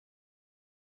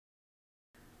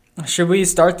Should we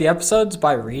start the episodes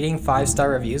by reading 5-star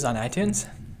reviews on iTunes?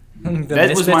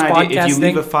 That was my idea. If you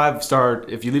leave a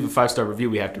 5-star review,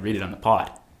 we have to read it on the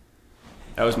pod.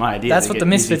 That was my idea. That's what the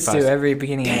Misfits do every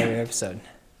beginning of every episode.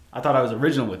 I thought I was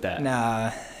original with that.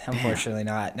 Nah, unfortunately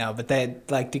not. No, but they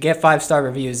like to get 5-star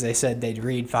reviews. They said they'd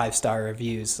read 5-star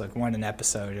reviews, like one an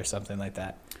episode or something like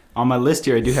that. On my list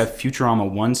here, I do have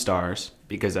Futurama 1 stars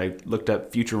because I looked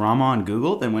up Futurama on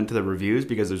Google, then went to the reviews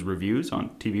because there's reviews on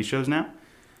TV shows now.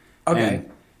 Okay.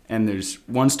 And there's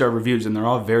 1-star reviews, and they're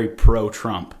all very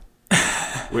pro-Trump.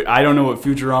 I don't know what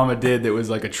Futurama did that was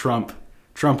like a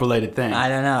Trump-related thing. I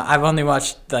don't know. I've only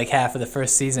watched like half of the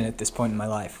first season at this point in my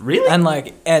life. Really?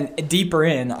 And deeper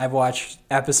in, I've watched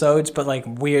episodes, but like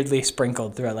weirdly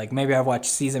sprinkled throughout. Like maybe I've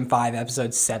watched season 5,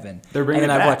 episode 7. They're bringing it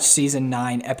back. And then I've watched season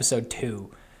 9, episode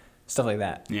 2. Stuff like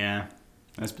that. Yeah,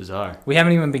 that's bizarre. We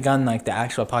haven't even begun like the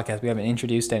actual podcast. We haven't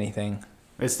introduced anything.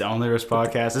 It's the Only Riffs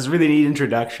podcast. Does it really need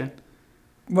introduction?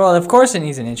 Well, of course it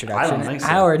needs an introduction. I don't think so.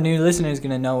 How are new listeners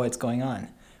going to know what's going on?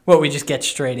 What, we just get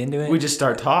straight into it? We just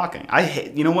start talking.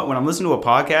 You know what? When I'm listening to a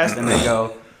podcast and they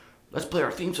go, let's play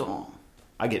our theme song,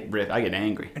 I get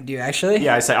angry. Do you actually?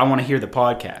 Yeah, I say, I want to hear the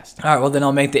podcast. All right, well, then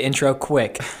I'll make the intro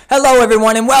quick. Hello,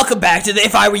 everyone, and welcome back to the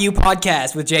If I Were You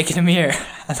podcast with Jake and Amir.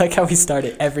 I like how we start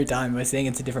it every time by saying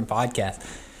it's a different podcast.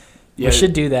 Yeah, we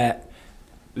should do that.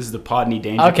 This is the Podney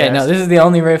Danger Okay, cast. no, this is the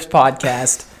Only Riffs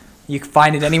podcast. You can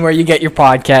find it anywhere you get your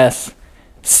podcasts.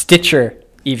 Stitcher,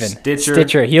 even.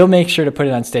 Stitcher. He'll make sure to put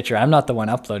it on Stitcher. I'm not the one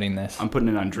uploading this. I'm putting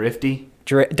it on Drifty.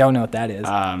 Don't know what that is.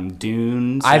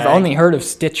 Dunes. I've only heard of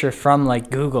Stitcher from like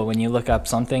Google when you look up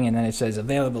something and then it says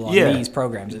available on these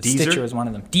programs. Stitcher is one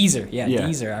of them. Deezer. Yeah,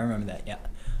 Deezer. I remember that.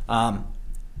 Yeah.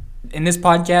 In this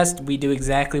podcast, we do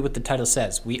exactly what the title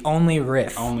says. We only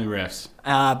riff. Only riffs.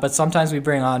 But sometimes we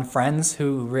bring on friends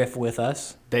who riff with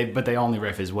us. But they only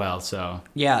riff as well, so.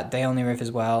 Yeah, they only riff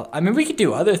as well. I mean, we could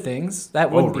do other things. That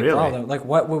wouldn't be a problem. Like,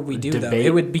 what would we do, though? It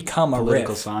would become a riff.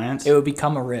 Political science? It would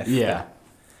become a riff. Yeah.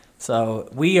 So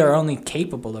we are only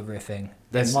capable of riffing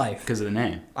in life. Because of the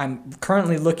name. I'm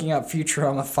currently looking up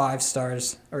Futurama 5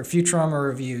 stars, or Futurama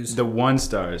reviews. The 1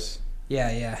 stars.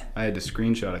 Yeah. I had to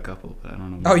screenshot a couple, but I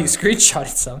don't know. Oh, you screenshotted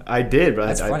some? I did, but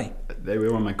that's funny. They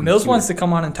were on my computer. Mills wants to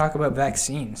come on and talk about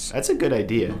vaccines. That's a good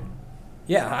idea.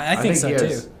 Yeah, I think so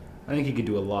too. I think he could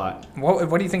do a lot.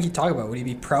 What do you think he'd talk about? Would he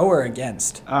be pro or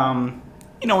against? In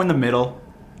the middle.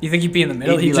 You think he'd be in the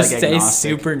middle? He'd just stay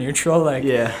super neutral?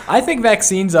 Yeah. I think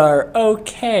vaccines are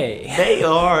okay. They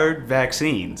are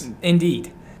vaccines.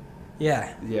 Indeed.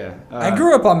 Yeah. Yeah. I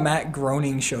grew up on Matt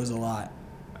Groening shows a lot.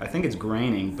 I think it's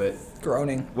graining, but...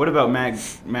 Groaning. What about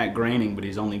Matt Groening, but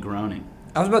he's only groaning?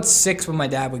 I was about 6 when my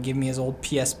dad would give me his old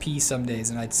PSP some days,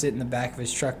 and I'd sit in the back of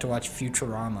his truck to watch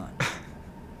Futurama.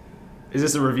 Is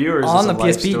this a review or is on this a the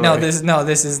life PSP? story?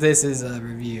 This is a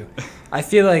review. I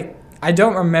feel like I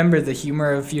don't remember the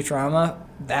humor of Futurama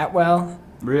that well.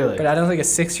 Really? But I don't think a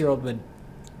 6-year-old would.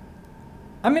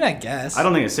 I mean, I guess. I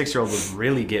don't think a 6-year-old would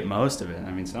really get most of it.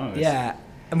 I mean, some of it. Yeah.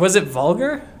 And was it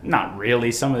vulgar? Not really.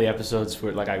 Some of the episodes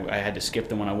were like I had to skip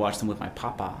them when I watched them with my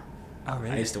papa. Oh,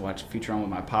 really? I used to watch Futurama with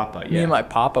my papa. Yeah. Me and my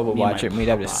papa would watch it, and we'd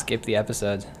have to skip the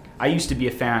episodes. I used to be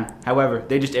a fan. However,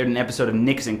 they just aired an episode of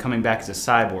Nixon coming back as a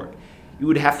cyborg. You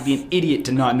would have to be an idiot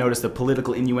to not notice the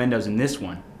political innuendos in this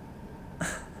one.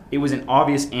 It was an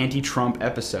obvious anti-Trump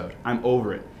episode. I'm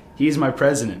over it. He is my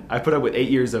president. I put up with 8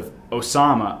 years of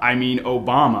Obama.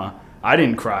 I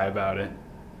didn't cry about it.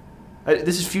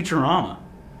 This is Futurama.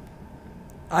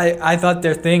 I thought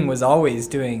their thing was always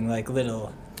doing like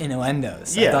little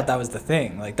innuendos. Yeah. I thought that was the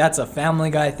thing. Like that's a Family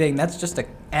Guy thing. That's just an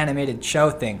animated show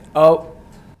thing. Oh.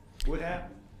 What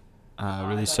happened?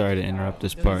 Really sorry to interrupt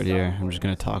this part here. I'm just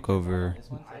gonna talk over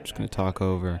some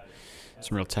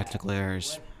real technical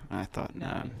errors. I thought,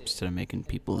 instead of making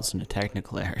people listen to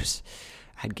technical errors,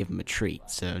 I'd give them a treat.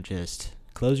 So just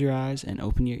close your eyes and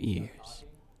open your ears.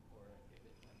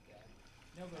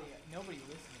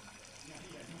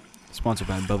 Sponsored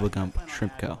by Bubblegum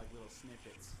Shrimp Co.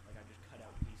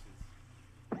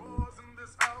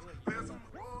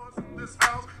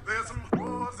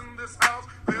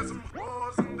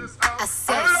 I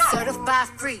said certified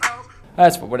free.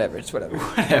 That's whatever. It's whatever.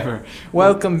 Whatever.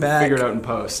 Welcome back. Figure it out in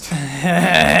post.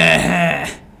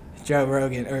 Joe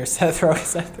Rogan or Seth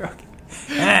Rogen.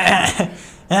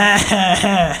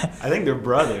 I think they're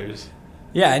brothers.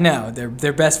 Yeah, I know.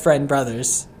 They're best friend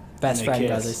brothers.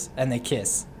 And they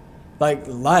kiss. Like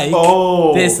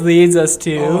this leads us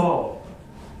to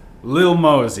Lil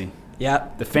Mosey.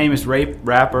 Yep. The famous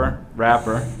rapper.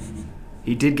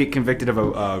 He did get convicted of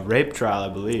a rape trial, I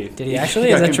believe. Did he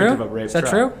actually? Is that true? Is that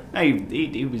true? No,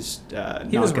 he was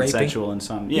non-consensual in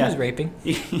some. Yeah. He was raping.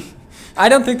 I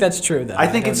don't think that's true, though. I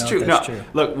think it's true. No,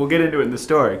 look, we'll get into it in the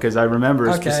story because I remember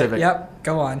a specific. Yep,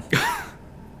 go on.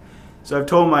 So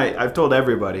I've told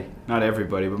everybody, not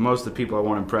everybody, but most of the people I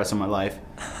want to impress in my life.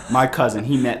 My cousin,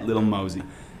 he met Lil Mosey.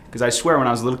 Because I swear when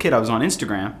I was a little kid, I was on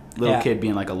Instagram. Kid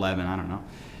being like 11, I don't know.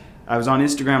 I was on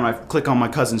Instagram and I click on my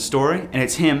cousin's story, and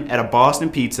it's him at a Boston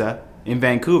Pizza in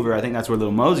Vancouver. I think that's where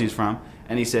Lil Mosey's from.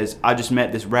 And he says, I just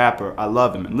met this rapper. I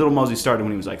love him. And Lil Mosey started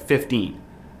when he was like 15.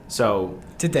 So.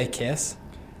 Did they kiss?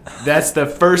 That's the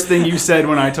first thing you said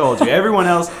when I told you. Everyone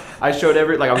else, I showed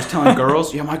I was telling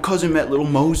girls, yeah, my cousin met Lil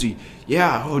Mosey.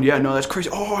 Yeah, oh yeah, no, that's crazy.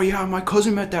 Oh yeah, my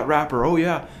cousin met that rapper. Oh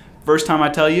yeah. First time I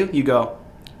tell you, you go,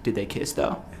 did they kiss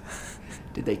though?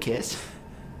 Did they kiss?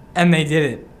 And they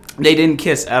didn't. They didn't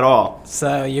kiss at all.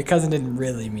 So your cousin didn't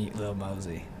really meet Lil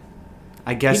Mosey.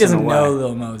 I guess he doesn't know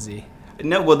Lil Mosey.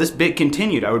 No, well, this bit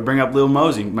continued. I would bring up Lil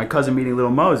Mosey, my cousin meeting Lil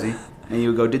Mosey, and you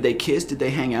would go, did they kiss? Did they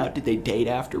hang out? Did they date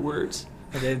afterwards?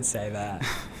 I didn't say that.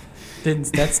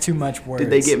 That's too much words. Did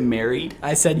they get married?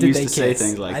 I said, did they kiss? Say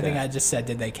things like I think I just said,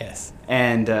 did they kiss?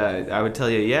 And I would tell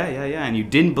you, yeah, and you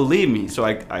didn't believe me. So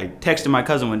I texted my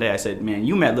cousin one day. I said, man,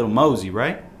 you met Lil Mosey,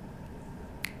 right?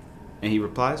 And he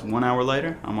replies, 1 hour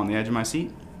later, I'm on the edge of my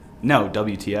seat. No,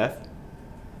 WTF.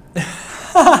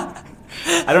 I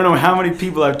don't know how many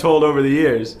people I've told over the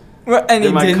years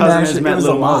that my cousin has met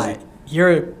Lil Mosey.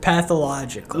 You're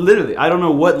pathological. Literally, I don't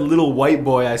know what little white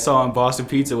boy I saw on Boston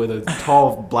Pizza with a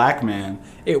tall black man.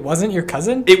 It wasn't your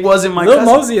cousin? It wasn't my cousin.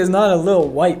 Lil Mosey is not a little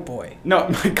white boy. No,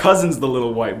 my cousin's the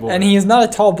little white boy. And he is not a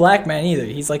tall black man either.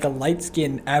 He's like a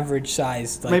light-skinned,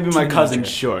 average-sized maybe teenager. My cousin's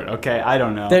short, okay? I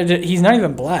don't know. He's not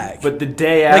even black. But the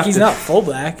day after... he's not full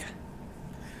black.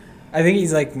 I think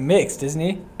he's, mixed, isn't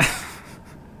he?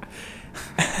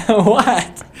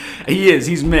 What? He is.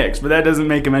 He's mixed, but that doesn't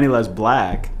make him any less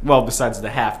black. Well, besides the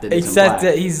half that isn't black. Except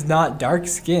that he's not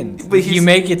dark-skinned. But you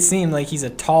make it seem like he's a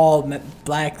tall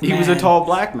black man. He was a tall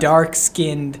black man.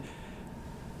 Dark-skinned,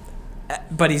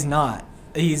 but he's not.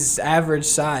 He's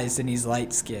average-sized and he's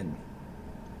light-skinned.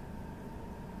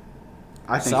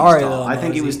 I think he's tall. I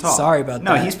think he was tall. Sorry about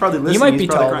that. No, he's probably listening. You might be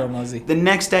tall, Lil Mosey. The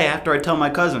next day after I tell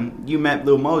my cousin, you met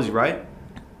Lil Mosey, right?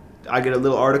 I get a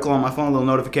little article on my phone, a little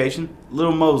notification.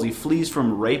 Lil Mosey flees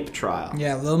from rape trial.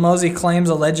 Yeah, Lil Mosey claims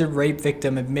alleged rape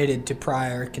victim admitted to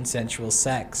prior consensual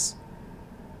sex.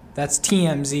 That's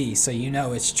TMZ, so you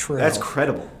know it's true. That's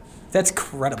credible. That's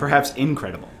credible. Perhaps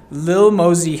incredible. Lil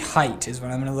Mosey height is what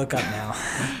I'm going to look up now.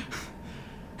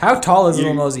 How tall is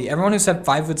Lil Mosey? Everyone who said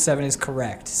 5'7" is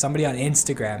correct. Somebody on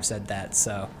Instagram said that,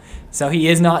 so he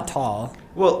is not tall.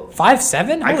 Well,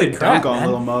 5'7"? I could dunk on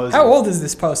Lil Mosey. How old is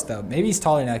this post though? Maybe he's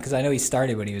taller now because I know he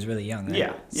started when he was really young. Right?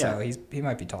 Yeah. So he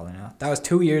might be taller now. That was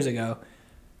 2 years ago.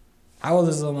 How old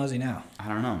is Lil Mosey now? I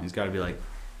don't know. He's got to be like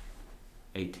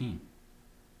 18.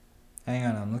 Hang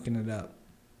on, I'm looking it up.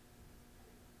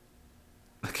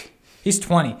 Okay. He's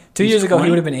 20. 2 years ago, he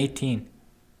would have been 18.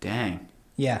 Dang.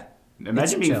 Yeah.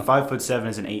 Imagine being 5'7"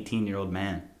 as an 18-year-old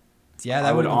man. Yeah, that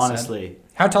I would been honestly. Sad.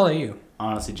 How tall are you?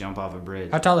 Honestly, jump off a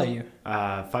bridge. How tall are you?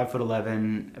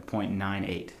 5'11",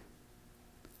 0.98.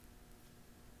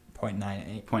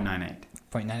 0.98. 0.98.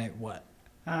 0.98 what?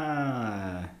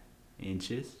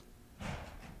 Inches.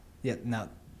 Yeah, no.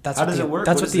 That's How does it work?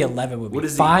 That's what the 11 would be. What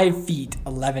is 5 feet,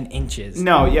 11 inches.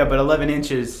 No, yeah, but 11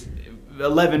 inches,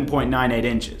 11.98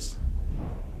 inches.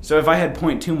 So if I had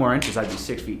 0.2 more inches, I'd be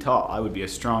 6 feet tall. I would be a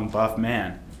strong, buff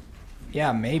man.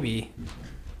 Yeah, maybe.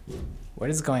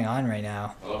 What is going on right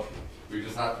now? Well, we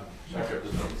just have to check if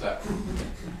the drum set.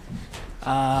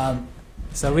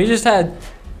 So we just had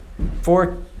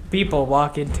 4 people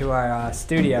walk into our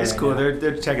studio. It's cool.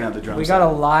 They're checking out the drums. We got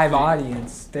a live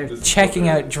audience. They're checking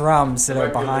out drums that are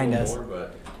behind us.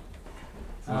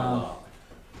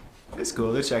 It's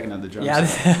cool. They're checking out the drums.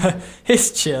 Yeah, it's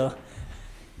chill.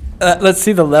 Let's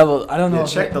see the level. I don't know. Yeah,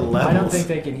 check the levels. I don't think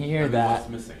they can hear that.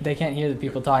 They can't hear the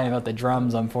people talking about the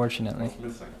drums, unfortunately.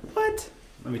 What?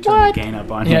 Let me turn the gain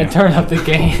up on here. Yeah, turn up the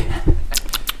gain.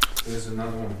 There's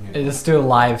another one here. Let's do a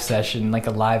live session, like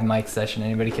a live mic session.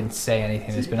 Anybody can say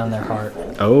anything that's been on their heart.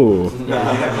 Oh.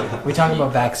 Yeah. We talk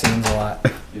about vaccines a lot.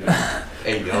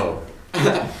 Hey, yo.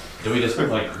 Do we just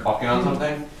walking on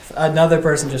something? Another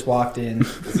person just walked in.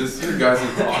 Is this your guys'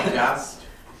 podcast?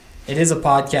 It is a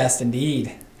podcast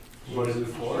indeed. What is it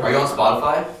for? Are you on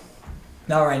Spotify?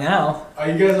 Not right now. Are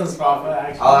you guys on Spotify?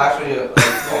 Actually? I'll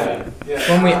actually.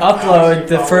 When we upload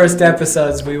the first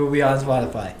episodes, we will be on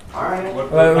Spotify. Alright.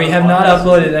 But we have not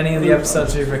uploaded any of the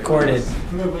episodes we've recorded.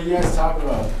 No, but you guys talk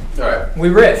about. Alright. We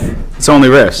riff. It's only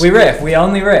riffs. We riff. We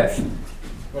only riff.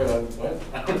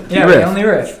 What? Yeah, Riff. we only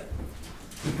riff.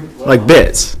 Like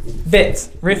bits. Bits.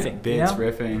 Riffing. Bits, you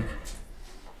know? riffing.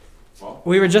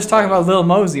 We were just talking about Lil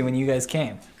Mosey when you guys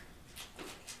came.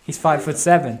 He's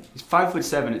 5'7". He's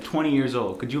 5'7" at 20 years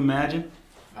old. Could you imagine?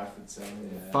 5'7",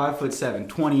 yeah. 5'7",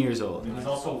 20 years old. He's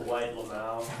also white,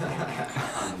 Lamau.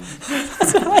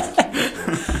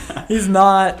 He's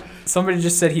not. Somebody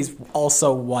just said he's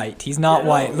also white. He's not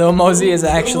white. Lil Mosey is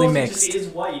actually Lil Mosey mixed. just is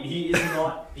white. He is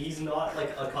not. He's not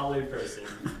like a colored person.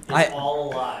 I- It's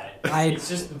all a lie. It's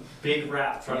just a big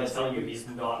rap trying to tell you he's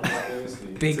not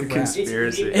white. Big It's a rap.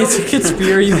 conspiracy. It's a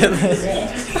conspiracy.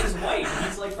 He's white.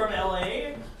 He's like from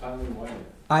LA.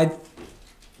 I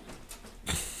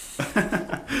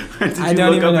Did I you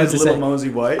don't look even up know as what to Lil say. Mosey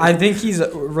White? I think he's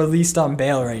released on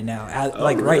bail right now.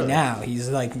 Like right really? now, he's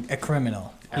like a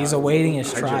criminal. He's awaiting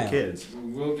his Hide your trial. kids.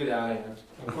 We'll get out of here.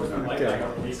 Of course, the white guy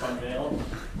got released on bail.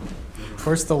 Of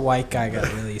course, the white guy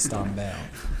got released on bail.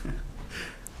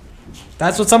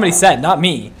 That's what somebody said, not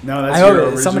me. No, that's I your hope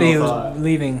original somebody thought. was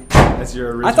leaving. That's your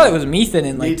original. I thought it was Methan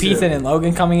and Me like too. Pethan and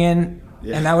Logan coming in,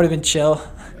 Yeah. and that would have been chill.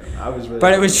 I was really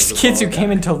But it was hoping just was kids who all came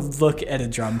that. in to look at a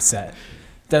drum set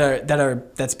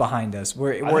that's behind us.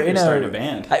 We're think in you're starting a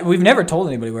band. We've never told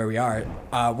anybody where we are.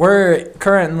 We're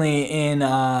currently in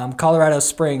Colorado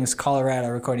Springs, Colorado,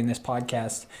 recording this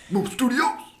podcast. Move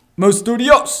Studios. Mo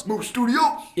Studios. Move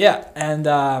Studios. Yeah,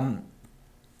 and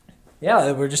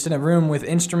yeah, we're just in a room with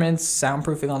instruments,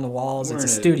 soundproofing on the walls. We're It's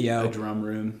a in studio, A drum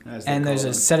room. As they and there's call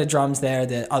a them. set of drums there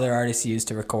that other artists use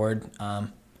to record.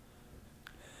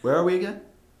 Where are we again?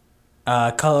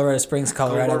 Colorado Springs,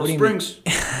 Colorado. What do you mean? Springs.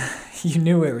 You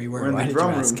knew where we were. We're in Why the did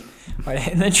drum you ask? room. Why,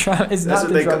 and the drum is That's not what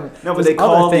the they drum. ca- no, but There's they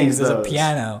call other things. these There's a those.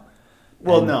 piano.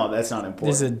 Well, And no, that's not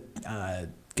important. There's a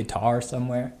guitar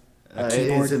somewhere. A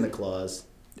keyboard. It's in the clause.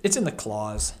 It's in the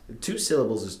clause. 2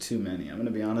 syllables is too many. I'm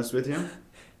gonna be honest with you.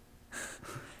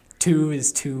 2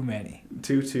 is too many.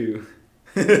 2.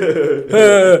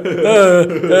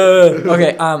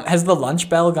 Okay. Has the lunch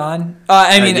bell gone?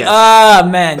 Yes.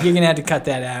 Man, you're gonna have to cut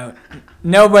that out.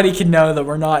 Nobody can know that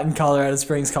we're not in Colorado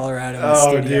Springs, Colorado. In the Oh,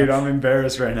 studio. dude, I'm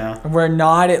embarrassed right now. We're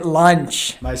not at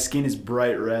lunch. My skin is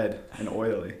bright red and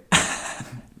oily.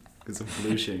 It's a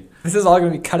blushing. This is all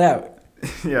gonna be cut out.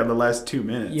 Yeah, the last 2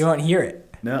 minutes. You won't hear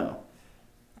it. No.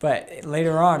 But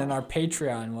later on in our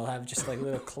Patreon, we'll have just like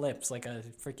little clips, like a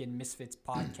freaking Misfits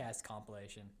podcast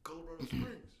compilation.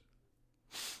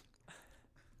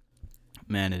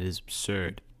 Man, it is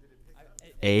absurd.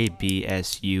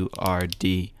 ABSURD.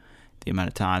 The amount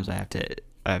of times I have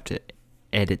to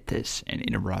edit this and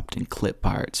interrupt and clip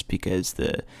parts because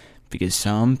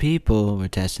some people were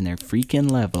testing their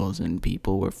freaking levels and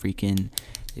people were freaking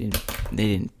they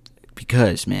didn't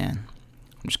because man,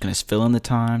 I'm just gonna fill in the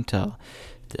time till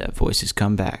the voices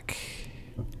come back.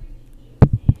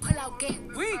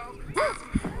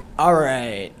 All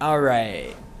right.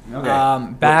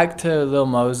 Okay. Back to Lil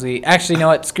Mosey. Actually, you know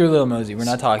what? Screw Lil Mosey. We're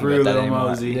not talking Screw about that Lil anymore.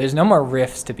 Mosey. There's no more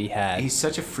riffs to be had. He's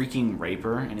such a freaking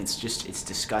raper, and it's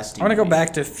disgusting. I want to to go me.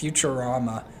 back to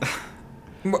Futurama.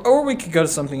 Or we could go to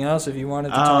something else if you wanted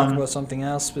to talk about something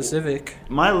else specific.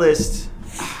 My list,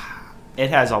 it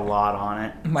has a lot on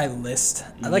it. My list.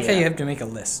 I like how Yeah. you have to make a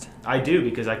list. I do,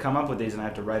 because I come up with these and I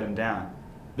have to write them down.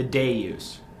 Bidet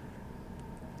use.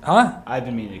 Huh? I've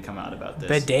been meaning to come out about this.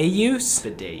 Bidet use?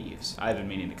 Bidet use. I've been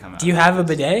meaning to come out. Do you about have a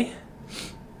this. bidet?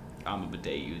 I'm a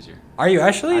bidet user. Are you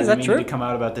actually? Is I've that been true? meaning to come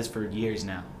out about this for years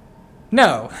now.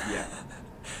 No. Yeah.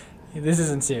 This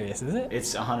isn't serious, is it?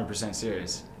 It's 100%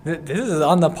 serious. This is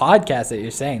on the podcast that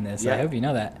you're saying this. I Yeah. hope you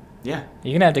know that. Yeah.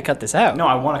 You're going to have to cut this out. No,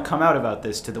 I want to come out about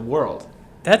this to the world.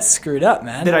 That's screwed up,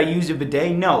 man. Did I use a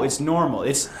bidet? No, it's normal.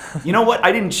 It's, you know what?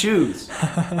 I didn't choose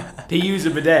to use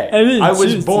a bidet. I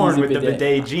was born with the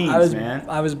bidet genes, man.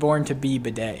 I was born to be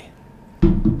bidet.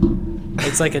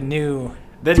 It's like a new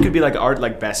That could be like art,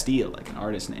 like Bastille, like an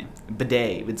artist name.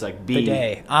 Bidet. It's like B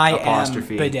bidet. I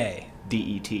apostrophe am bidet.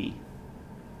 DET.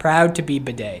 Proud to be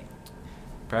bidet.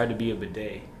 Proud to be a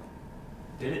bidet.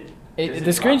 Did it?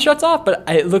 The screenshot's off, but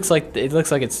it looks like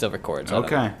it still records.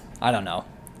 Okay. I don't know.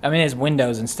 I mean, it's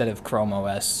Windows instead of Chrome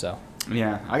OS, so.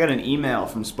 Yeah, I got an email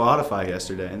from Spotify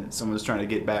yesterday, and someone was trying to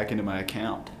get back into my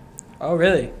account. Oh,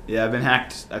 really? Yeah, I've been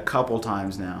hacked a couple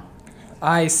times now.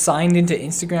 I signed into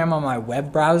Instagram on my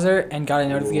web browser and got a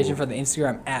notification from the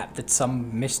Instagram app that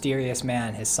some mysterious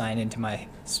man has signed into my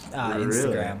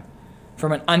Instagram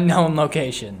from an unknown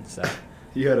location. So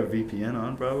You had a VPN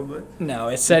on, probably? no,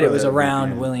 it said it was probably had a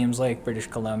around VPN. Williams Lake, British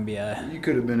Columbia. You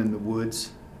could have been in the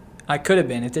woods. I could have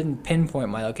been. It didn't pinpoint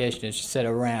my location. It just said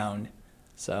around.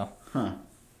 So Huh.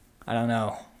 I don't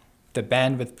know. The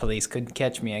bandwidth police couldn't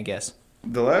catch me, I guess.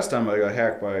 The last time I got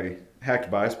hacked by hacked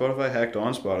by Spotify, hacked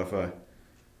on Spotify.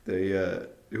 They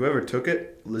whoever took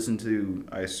it listened to,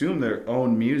 I assume, their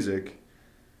own music.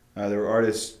 There were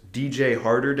artists DJ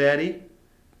Harder Daddy.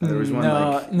 There was one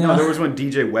there was one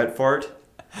DJ Wet Fart.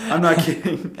 I'm not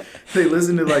kidding. They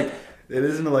listened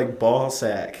to Ball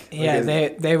Sack. Yeah,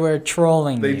 they were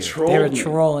trolling you. They were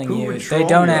trolling you. They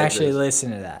don't actually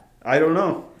listen to that. I don't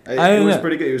know. It was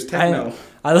pretty good. It was techno.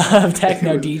 I love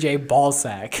techno DJ Ball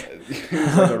Sack. It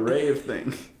was like a rave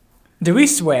thing. Do we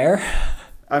swear?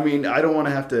 I mean, I don't want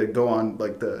to have to go on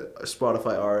like the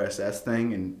Spotify RSS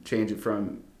thing and change it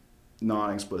from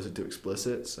non-explicit to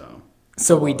explicit, so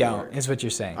we don't, is what you're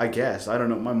saying. I guess. I don't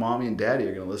know. My mommy and daddy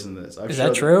are going to listen to this. Is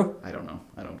that true? I don't know.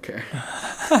 I don't care.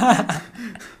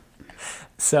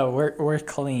 So we're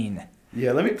clean.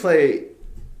 Yeah, let me play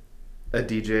a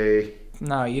DJ.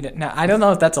 No, you don't. No, I don't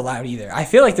know if that's allowed either. I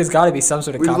feel like there's got to be some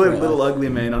sort of copyright. We played Little Ugly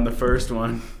Mane on the first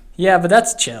one. Yeah, but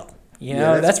that's chill. You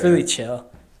know, that's really chill.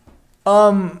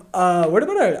 What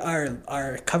about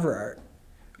our cover art?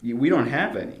 We don't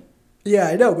have any. Yeah,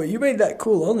 I know, but you made that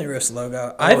cool Only Riffs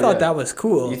logo. I thought that was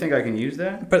cool. You think I can use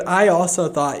that? But I also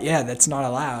thought, that's not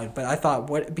allowed. But I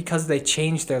thought, because they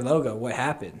changed their logo, what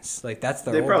happens? Like, that's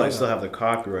their old logo. They probably logo. still have the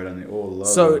copyright on the old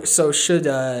logo. So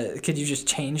could you just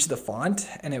change the font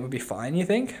and it would be fine, you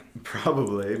think?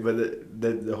 Probably, but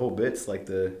the whole bit's like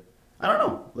I don't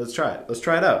know. Let's try it. Let's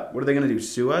try it out. What are they going to do,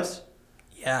 sue us?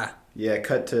 Yeah. Yeah,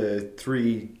 cut to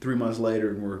three months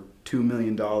later and we're $2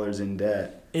 million in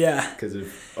debt. Yeah. Because of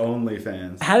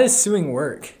OnlyFans. How does suing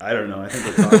work? I don't know. I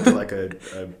think they talk to like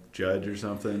a judge or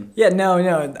something. Yeah,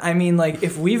 no. I mean, like,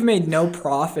 if we've made no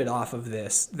profit off of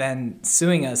this, then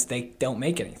suing us, they don't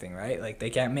make anything, right? Like, they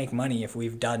can't make money if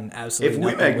we've done absolutely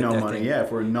nothing. If we make no money, yeah.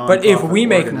 If we're non. But if we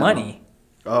make money,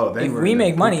 then if we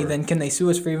make money, then can they sue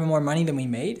us for even more money than we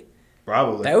made?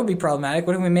 Probably. That would be problematic.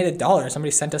 What if we made $1?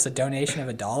 Somebody sent us a donation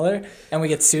of $1 and we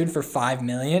get sued for $5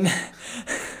 million?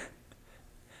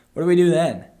 What do we do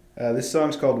then? This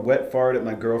song's called Wet Fart at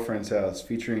My Girlfriend's House,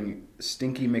 featuring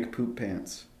Stinky McPoop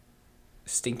Pants.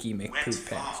 Stinky McPoop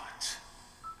Pants. Wet fart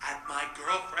at my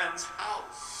girlfriend's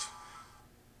house.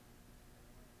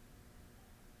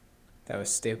 That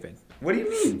was stupid. What do you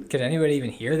mean? Could anybody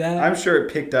even hear that? I'm sure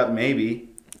it picked up, maybe.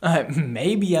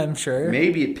 Maybe, I'm sure.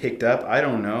 Maybe it picked up. I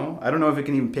don't know. I don't know if it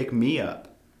can even pick me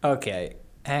up. Okay.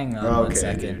 Hang on 1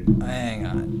 second. Dude. Hang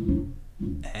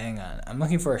on. I'm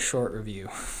looking for a short review.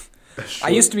 I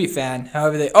used to be a fan.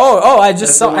 However, I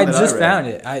just found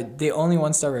it. The only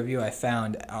 1-star review I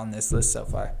found on this list so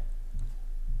far.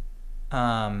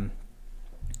 Not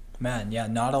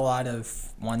a lot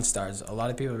of 1 stars. A lot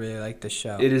of people really like this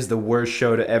show. It is the worst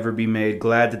show to ever be made.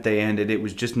 Glad that they ended. It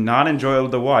was just not enjoyable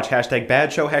to watch.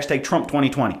 #bad show. #Trump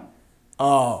 2020.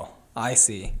 Oh, I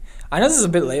see. I know this is a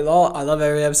bit late, lol. I love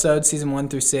every episode, season 1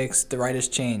 through 6. The writers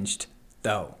changed,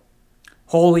 though.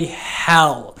 Holy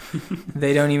hell.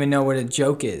 They don't even know what a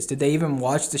joke is. Did they even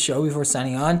watch the show before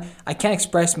signing on? I can't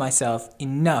express myself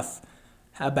enough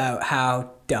about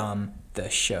how dumb the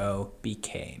show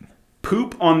became.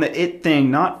 Poop on the it thing,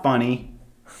 not funny.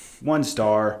 1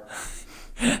 star.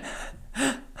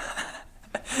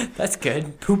 That's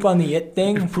good. Poop on the it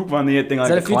thing? Poop on the it thing like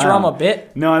a clown. Is that a Futurama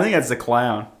bit? No, I think that's the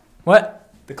clown. What?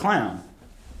 The clown.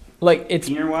 Like, it's...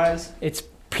 Peener-wise? It's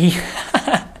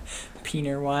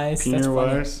Peener-wise.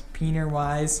 Peener-wise.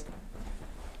 Peener-wise.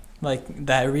 Like,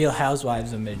 the Real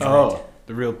Housewives of Midnight. Oh,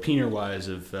 the real Peener-wise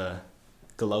of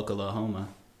Galokalahoma.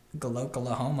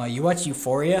 Galokalahoma. You watch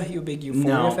Euphoria? You a big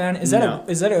Euphoria fan? Is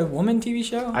that a woman TV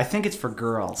show? I think it's for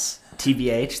girls.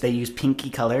 TBH, they use pinky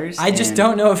colors. I just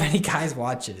don't know if any guys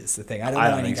watch it is the thing. I don't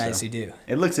know any guys who do.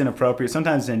 It looks inappropriate.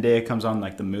 Sometimes Zendaya comes on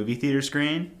like the movie theater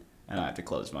screen, and I have to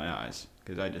close my eyes.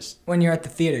 Because I just... When you're at the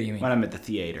theater, you mean? When I'm at the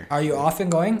theater. Are you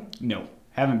often going? No.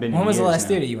 Haven't been in When was the last now.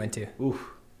 theater you went to? Oof.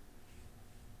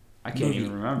 I can't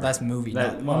even remember. Last movie.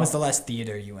 When was the last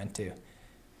theater you went to?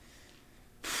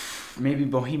 Maybe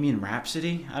Bohemian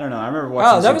Rhapsody? I don't know. I remember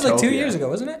watching Oh, that was like 2 years ago,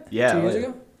 wasn't it? Yeah. 2 years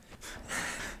ago?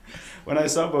 When I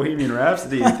saw Bohemian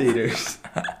Rhapsody in theaters,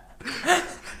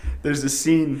 there's a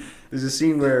scene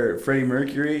where Freddie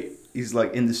Mercury, he's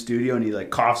like in the studio and he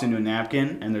like coughs into a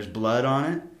napkin and there's blood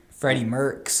on it. Freddie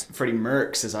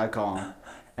Mercs, as I call him.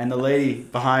 And the lady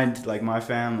behind like my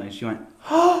family, she went,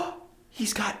 "Oh,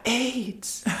 he's got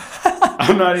AIDS."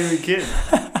 I'm not even kidding.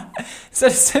 Is that a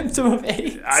symptom of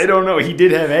AIDS? I don't know. He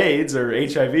did have AIDS or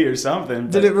HIV or something.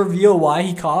 Did it reveal why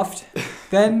he coughed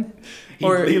then? He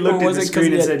looked at the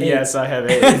screen and said, "Yes, I have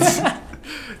AIDS."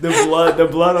 The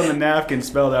blood on the napkin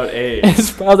spelled out AIDS. It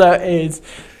spelled out AIDS.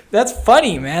 That's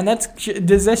funny, man.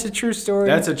 Is that a true story?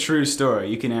 That's a true story.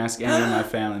 You can ask any of my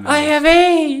family members. I have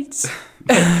AIDS.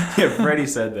 Yeah, Freddie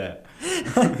said that.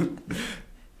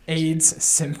 AIDS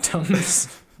symptoms.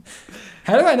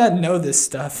 How do I not know this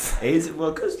stuff? AIDS?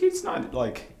 Well, because it's not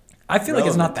like... I feel like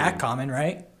it's not that common,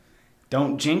 right?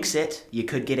 Don't jinx it. You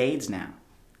could get AIDS now.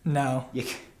 No.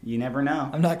 You never know.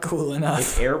 I'm not cool enough.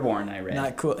 It's airborne, I read.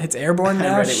 Not cool. It's airborne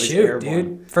now? I read it was Shoot,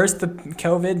 airborne. dude. First the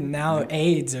COVID, and now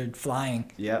AIDS are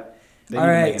flying. Yep. All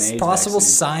right. Possible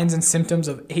signs and symptoms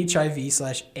of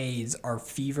HIV/AIDS are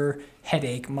fever,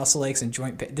 headache, muscle aches, and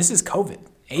joint pain. This is COVID.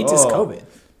 AIDS is COVID.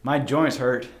 My joints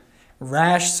hurt.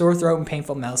 Rash, sore throat, and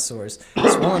painful mouth sores.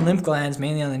 Swollen lymph glands,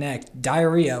 mainly on the neck.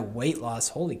 Diarrhea, weight loss.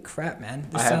 Holy crap, man.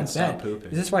 This sounds bad. Pooping.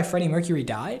 Is this why Freddie Mercury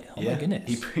died? Oh, my goodness.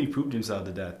 He pooped himself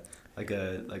to death. Like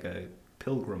a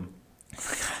pilgrim.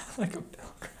 Like a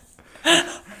pilgrim.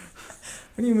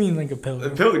 What do you mean, like a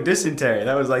pilgrim? Dysentery.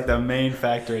 That was like the main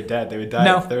factor of death. They would die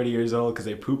at 30 years old because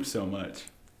they pooped so much.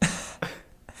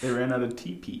 They ran out of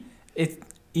TP.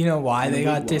 You know why they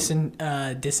got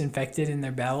disinfected in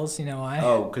their bowels? You know why?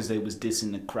 Oh, because they was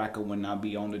dissing the cracker when I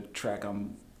be on the track.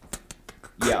 I'm...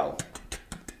 Yo.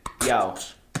 Yo.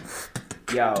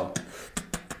 Yo.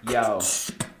 Yo.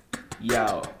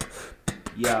 Yo.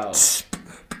 Yo.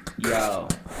 Yo.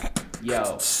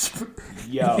 Yo.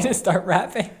 Yo. You just start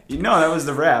rapping? No, that was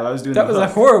the rap. I was doing the hook. That was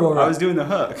a horrible rap. I was doing the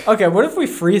hook. Okay, what if we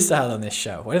freestyled on this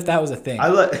show? What if that was a thing?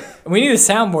 We need a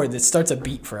soundboard that starts a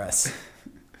beat for us.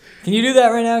 Can you do that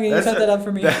right now? Can you cut that up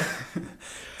for me?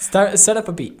 Set up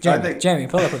a beat. Jamie,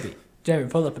 pull up a beat. Jamie,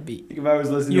 pull up a beat. If I was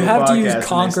listening you to have a to podcast use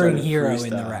Conquering Hero in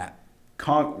the rap.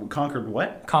 Conquered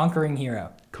what? Conquering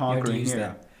Hero. Conquering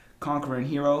Hero. Conquering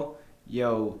Hero.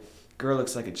 Yo, girl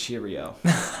looks like a Cheerio.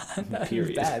 That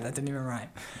was bad. That didn't even rhyme.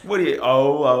 What do you...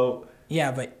 Oh.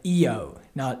 Yeah, but E-O,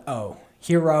 not O.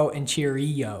 Hero and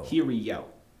Cheerio. Cheerio.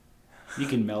 You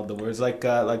can meld the words like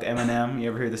Eminem. You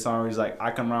ever hear the song where he's like,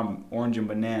 I come around orange and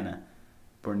banana.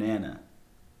 Banana.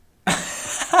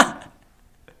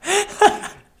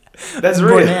 That's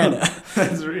real. Banana.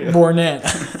 That's real. Banana.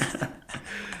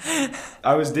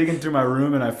 I was digging through my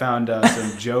room and I found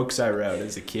some jokes I wrote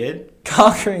as a kid.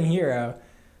 Conquering Hero.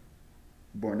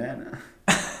 Banana.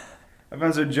 I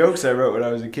found some jokes I wrote when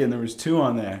I was a kid, and there was 2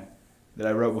 on there that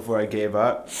I wrote before I gave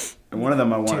up. And one of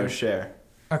them I want to share.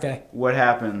 Okay. What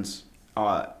happens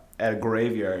at a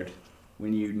graveyard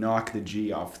when you knock the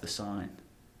G off the sign?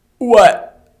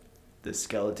 What? The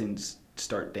skeletons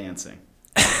start dancing.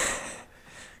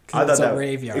 Because it's a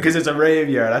graveyard. Because it's a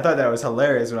graveyard. I thought that was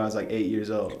hilarious when I was like 8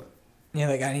 years old. Yeah,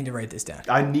 like I need to write this down.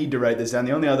 I need to write this down.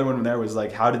 The only other one there was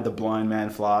like, how did the blind man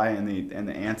fly? And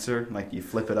the answer, like you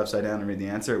flip it upside down and read the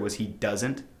answer, it was he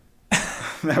doesn't.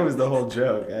 That was the whole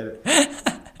joke.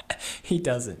 He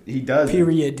doesn't. He doesn't.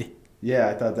 Period. Yeah,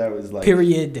 I thought that was like...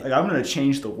 Period. Like, I'm going to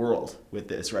change the world with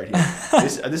this right here.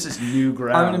 This is new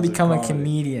ground. I'm going to become a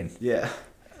comedian. Yeah.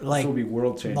 Like, this will be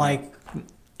world changing. Like,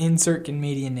 insert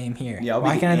comedian name here. Yeah,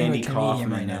 Why can't I think of a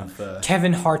comedian right now?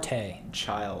 Kevin Hart.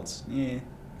 Childs. Yeah.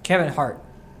 Kevin Hart.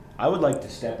 I would like to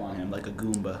step on him like a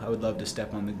Goomba. I would love to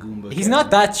step on the Goomba. He's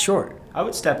not that short. I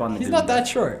would step on the Goomba. He's not that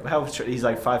short. How short? He's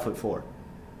like 5'4".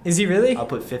 Is he really? I'll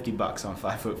put $50 on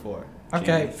 5'4".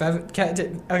 Okay,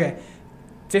 okay.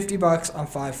 $50 on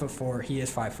 5'4". He is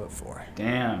 5'4".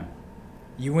 Damn.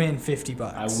 You win $50.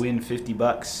 I win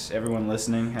 $50. Everyone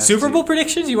listening. Super Bowl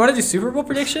predictions? You want to do Super Bowl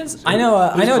predictions? I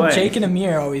know. Jake and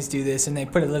Amir always do this, and they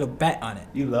put a little bet on it.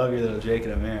 You love your little Jake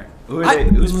and Amir.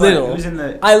 Who's in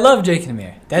the? I love Jake and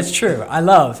Amir. That's true. I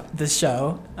love the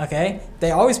show. Okay,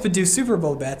 they always do Super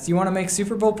Bowl bets. You want to make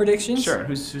Super Bowl predictions? Sure.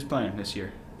 Who's playing this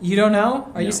year? You don't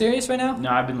know? Are you serious right now? No,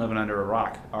 I've been living under a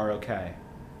rock. ROK.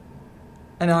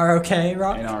 An ROK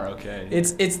rock? An ROK. Yeah.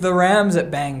 It's the Rams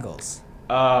at Bengals.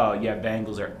 Oh, yeah,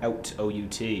 Bengals are out,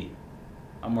 O-U-T.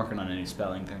 I'm working on a new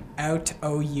spelling thing. Out,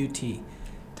 O-U-T.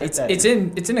 It's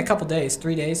in a couple days,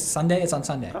 3 days. Sunday? It's on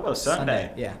Sunday. How about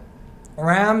Sunday? Yeah.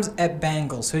 Rams at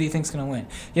Bengals. Who do you think's going to win?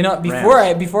 You know,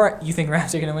 before you think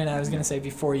Rams are going to win, I was going to say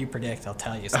before you predict, I'll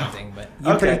tell you something. But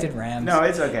you predicted Rams. No,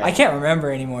 it's okay. I can't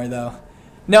remember anymore, though.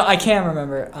 No, I can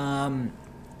remember.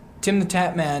 Tim the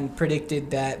Tap Man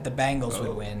predicted that the Bengals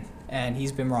would win, and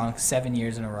he's been wrong 7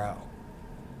 years in a row.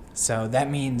 So that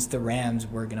means the Rams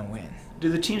were going to win. Do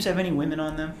the teams have any women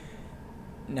on them?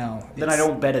 No. Then I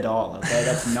don't bet at all, okay?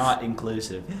 That's not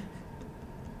inclusive.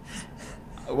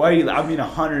 Why are you... I mean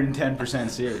 110%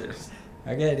 serious.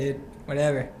 Okay, dude.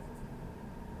 Whatever,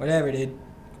 dude.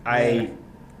 How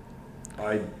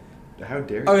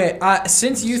dare you? Okay,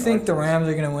 since you think the Rams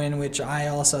are going to win, which I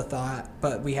also thought,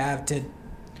 but we have to...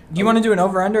 Do you want to do an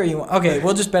over-under? Okay,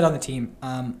 we'll just bet on the team.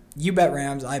 You bet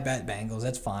Rams, I bet Bengals.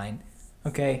 That's fine.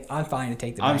 Okay, I'm fine to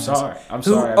take the Bengals. I'm sorry. I'm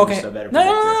sorry. Okay. I'm just a better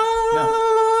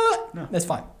No. That's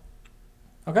fine.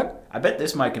 Okay. I bet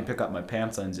this mic can pick up my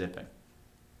pants unzipping.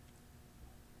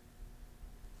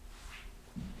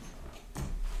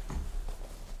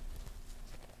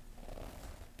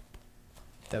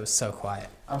 That was so quiet.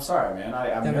 I'm sorry, man.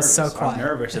 I'm That nervous. was so quiet. I'm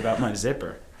nervous about my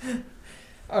zipper.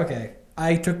 Okay.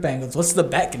 I took Bengals. What's the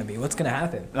bet going to be? What's going to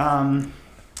happen?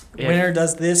 Winner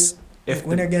does this. If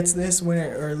winner gets this,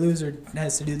 winner or loser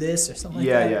has to do this or something like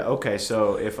that. Yeah. Okay,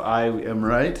 so if I am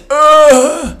right,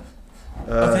 okay.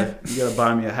 You gotta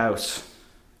buy me a house.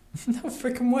 No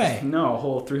freaking way. No, a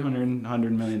whole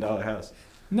 $100 million house.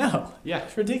 No. Yeah.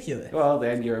 It's ridiculous. Well,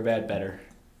 then you're a bad better.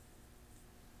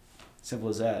 Simple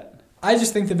as that. I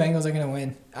just think the Bengals are going to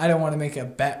win. I don't want to make a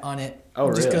bet on it. Oh,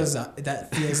 really? Just because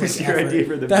that feels like Your effort. idea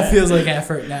for the That bet. feels like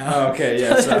effort now. Oh, okay,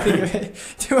 yeah, sorry.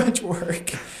 Too much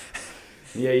work.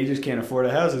 Yeah, you just can't afford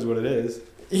a house is what it is.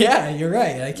 Yeah, you're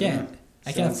right. I can't. Yeah.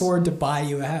 I can't afford to buy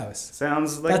you a house.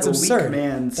 Sounds like That's a absurd. weak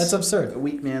man's... That's absurd. A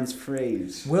weak man's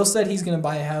phrase. Will said he's going to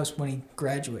buy a house when he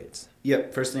graduates.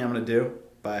 Yep, first thing I'm going to do,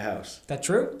 buy a house. That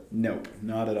true? Nope,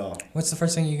 not at all. What's the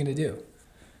first thing you're going to do?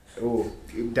 Oh,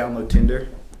 download Tinder.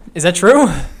 Is that true?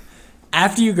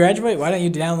 After you graduate, why don't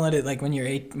you download it like when you're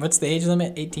 8? What's the age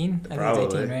limit? 18? I Probably.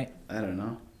 think it's 18, right? I don't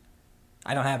know.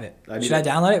 I don't have it. I Should I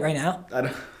download it right now? I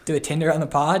don't... Do a Tinder on the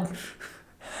pod?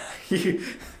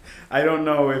 I don't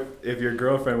know if your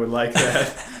girlfriend would like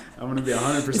that. I'm gonna be 100%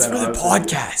 honest. It's for the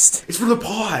podcast. It's for the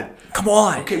pod. Come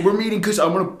on. Okay, we're meeting because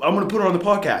I'm gonna put her on the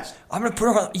podcast. I'm gonna put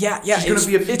her on. Yeah. She's gonna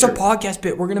be a It's a feature. podcast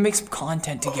bit. We're gonna make some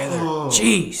content together. Oh.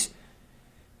 Jeez,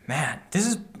 man, this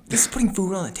is putting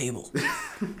food on the table.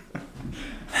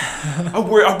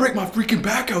 I'll break my freaking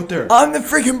back out there. I'm the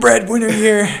freaking breadwinner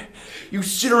here. You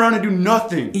sit around and do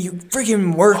nothing. You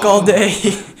freaking work all day.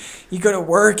 You go to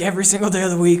work every single day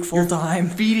of the week, full time.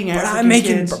 Feeding But African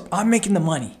kids. I'm making the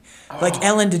money, like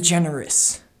Ellen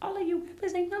DeGeneres. All of you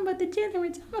represent number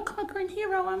degenerates. I'm a conquering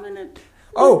hero. I'm a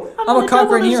conquering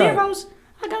double the hero. Zeros.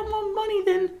 I got more money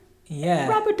than Yeah,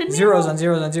 Robert De Niro. zeros on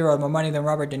zeros on zeros, more money than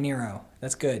Robert De Niro.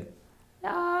 That's good.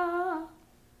 Then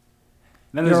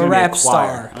You're there's a gonna be rap choir.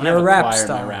 star. I'm gonna You're have a rap choir in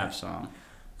star. my rap song.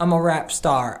 I'm a rap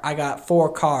star. I got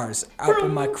 4 cars up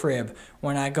in my crib.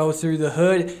 When I go through the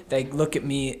hood, they look at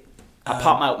me. I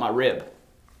pop out my rib.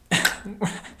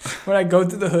 When I go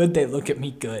through the hood, they look at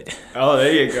me good. Oh,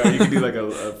 there you go. You can do like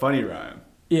a funny rhyme,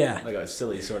 Yeah. like a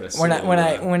silly sort of. When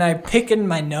I pick in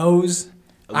my nose,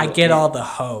 I little get ant. all the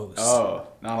hose. Oh,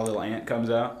 not a little ant comes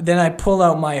out. Then I pull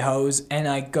out my hose and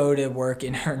I go to work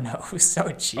in her nose. Oh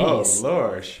jeez. Oh,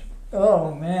 lorsh.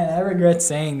 Oh man, I regret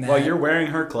saying that. Well, you're wearing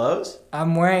her clothes?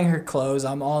 I'm wearing her clothes.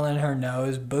 I'm all in her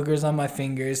nose. Boogers on my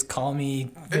fingers. Call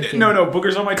me. No,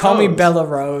 boogers on my toes. Call me Bella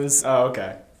Rose. Oh,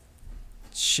 okay.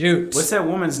 Shoot. What's that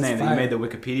woman's name that you fire. made the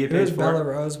Wikipedia page Who's for? Bella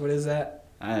Rose? What is that?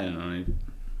 I don't know.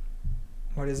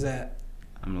 What is that?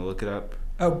 I'm gonna look it up.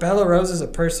 Oh, Bella Rose is a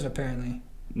person apparently.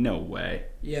 No way.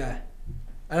 Yeah.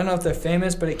 I don't know if they're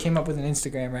famous, but it came up with an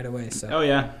Instagram right away. So. Oh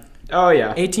yeah. Oh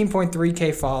yeah.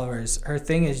 18.3K followers. Her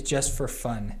thing is just for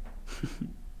fun.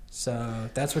 So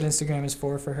that's what Instagram is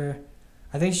for her.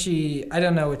 I think I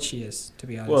don't know what she is, to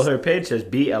be honest. Well, her page says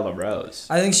B. Ella Rose.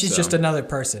 I think she's just another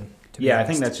person. To be Yeah, I honest.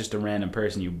 think that's just a random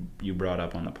person you brought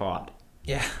up on the pod.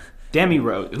 Yeah. Demi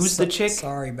Rose. Who's the chick?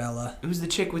 Sorry, Bella. Who's the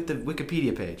chick with the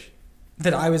Wikipedia page?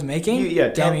 That I was making?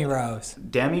 Demi Rose.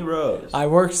 Demi Rose. I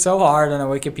worked so hard on a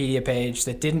Wikipedia page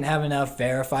that didn't have enough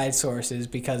verified sources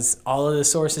because all of the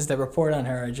sources that report on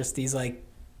her are just these, like,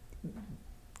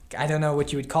 I don't know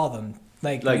what you would call them.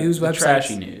 Like news the websites.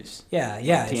 trashy news. Yeah.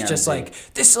 Like It's just TMZ. like,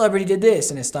 this celebrity did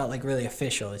this, and it's not, like, really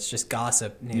official. It's just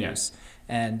gossip news. Yeah.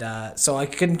 And so I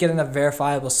couldn't get enough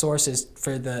verifiable sources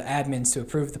for the admins to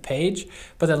approve the page.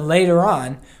 But then later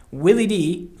on, Willie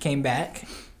D came back.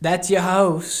 That's your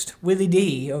host, Willie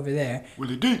D, over there.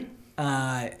 Willie D.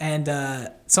 And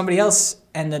somebody else,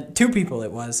 and the 2 people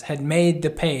it was, had made the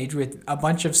page with a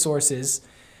bunch of sources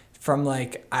from,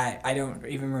 like, I don't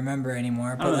even remember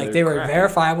anymore. But, like, they were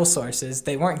verifiable sources.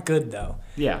 They weren't good, though.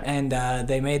 Yeah. And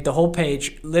they made the whole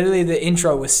page. Literally, the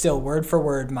intro was still word for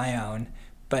word my own.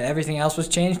 But everything else was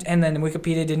changed. And then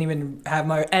Wikipedia didn't even have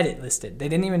my edit listed. They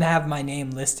didn't even have my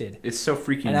name listed. It's so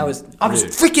freaking And I was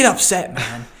rude. freaking upset,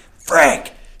 man.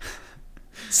 Frick!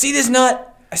 See this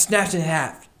nut? I snapped it in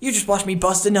half. You just watched me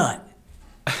bust a nut.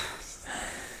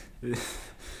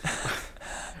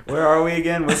 Where are we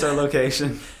again? What's our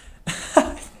location?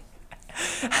 How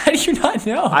do you not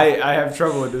know? I have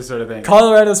trouble with this sort of thing.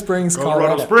 Colorado Springs,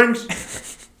 Colorado. Springs.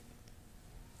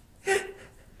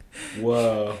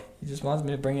 Whoa. He just wants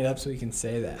me to bring it up so he can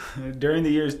say that. During the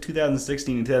years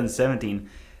 2016 and 2017,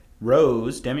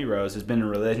 Demi Rose, has been in a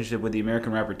relationship with the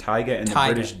American rapper Tyga and the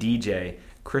Tyga. British DJ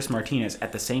Chris Martinez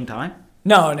at the same time.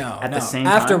 No. At the same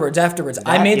time? Afterwards. That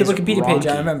I made the is Wikipedia page.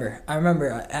 I wonky.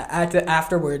 remember.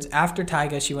 Afterwards, after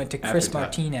Tyga, she went to Chris After Tyga.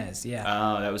 Martinez. Yeah.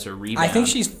 Oh, that was a rebound. I think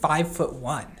she's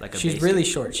 5'1". Like a She's basic. really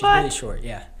short. She's really short.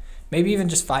 Yeah. Maybe even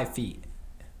just 5 feet.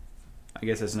 I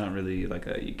guess that's not really you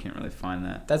can't really find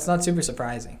that. That's not super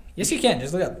surprising. Yes, you can.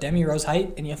 Just look up Demi Rose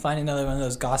height, and you'll find another one of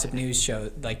those gossip news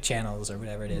show channels or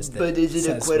whatever it is. But is it a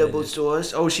says credible what it is.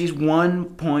 source? Oh, she's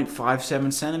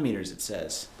 1.57 centimeters. It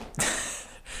says.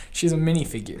 She's a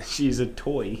minifigure. She's a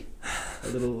toy, a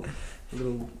little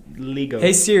Lego.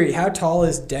 Hey Siri, how tall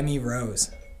is Demi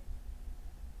Rose?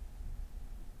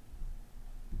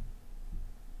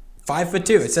 5'2".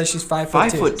 It says she's 5'2".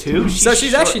 5'2". So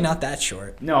she's short. actually not that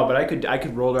short. No, but I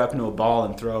could roll her up into a ball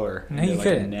and throw her. No, into you a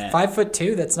couldn't. net.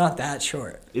 5'2". That's not that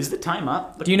short. Is the time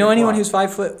up? Look Do you at know your anyone clock. who's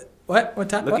 5 foot? What? What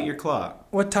time? Look what? at your clock.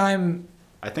 What time?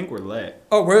 I think we're late.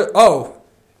 Oh,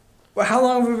 Well, how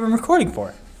long have we been recording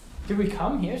for? Did we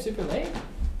come here super late?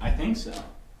 I think so.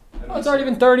 Oh, it's already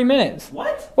been 30 minutes.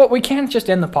 What? Well, we can't just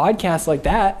end the podcast like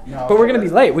that. No, but we're gonna be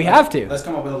late. We have to. Let's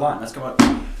come up with a line. Let's come up.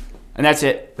 And that's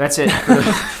it. That's it.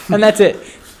 And that's it.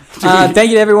 Thank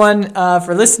you to everyone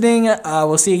for listening.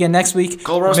 We'll see you again next week.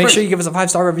 Make sure you give us a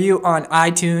 5-star review on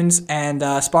iTunes and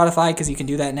Spotify because you can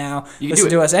do that now. Listen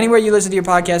to us anywhere you listen to your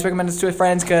podcast. Recommend us to your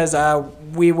friends because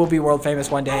we will be world famous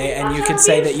one day and you can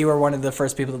say that you were one of the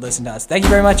first people to listen to us. Thank you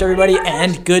very much, everybody,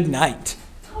 and good night.